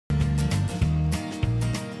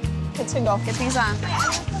kids can go. Get these on.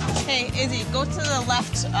 Hey, Izzy, go to the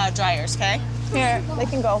left dryers, okay? Here. They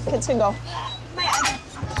can go. Kids can go.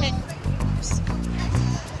 Okay.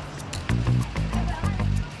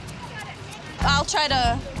 I'll try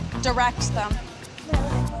to direct them.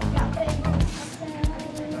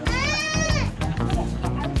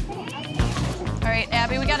 All right,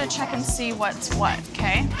 Abby, we gotta check and see what's what,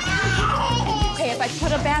 okay? Okay, if I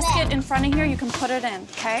put a basket in front of here, you can put it in,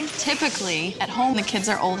 okay? Typically, at home, the kids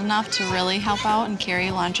are old enough to really help out and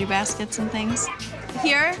carry laundry baskets and things.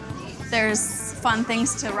 Here, there's fun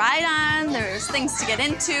things to ride on, there's things to get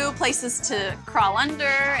into, places to crawl under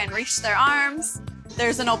and reach their arms.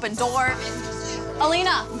 There's an open door.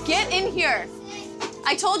 Alina, get in here.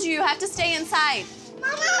 I told you have to stay inside.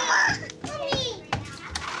 Mama!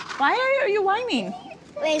 Why are you whining?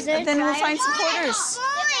 Wait, Then we'll find some quarters.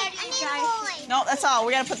 I No, that's all.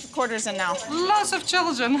 We gotta put the quarters in now. Lots of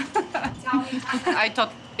children. I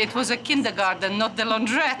thought it was a kindergarten, not the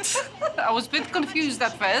laundrette. I was a bit confused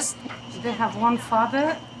at first. They have one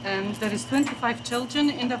father, and there is 25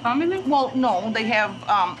 children in the family? Well, no, they have,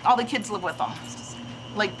 all the kids live with them.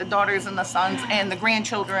 Like the daughters and the sons and the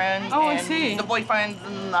grandchildren. Oh, I and see. the boyfriends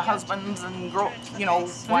and the husbands and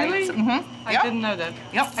wives. Really? Mm-hmm. I didn't know that.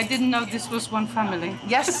 Yep. I didn't know this was one family.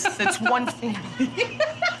 Yes, it's one family.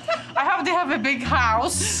 I hope they have a big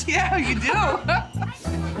house. Yeah, you do.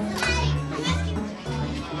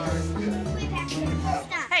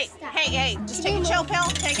 Hey, just take a chill pill.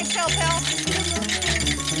 Take a chill pill.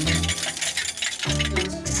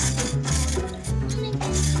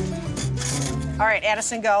 All right,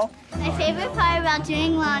 Addison, go. My favorite part about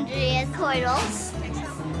doing laundry is coidals.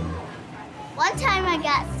 One time I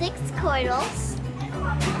got 6 coidals.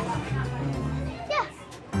 Yeah.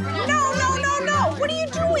 No. What are you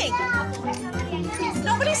doing?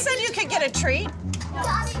 Nobody said you could get a treat.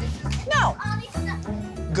 No.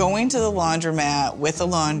 Going to the laundromat with the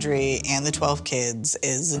laundry and the 12 kids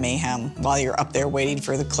is mayhem while you're up there waiting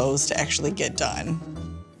for the clothes to actually get done.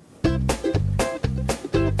 Get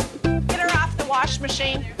her off the wash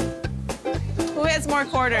machine. Who has more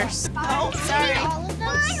quarters? Oh, sorry.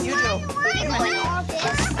 You do.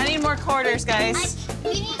 I need more quarters, guys.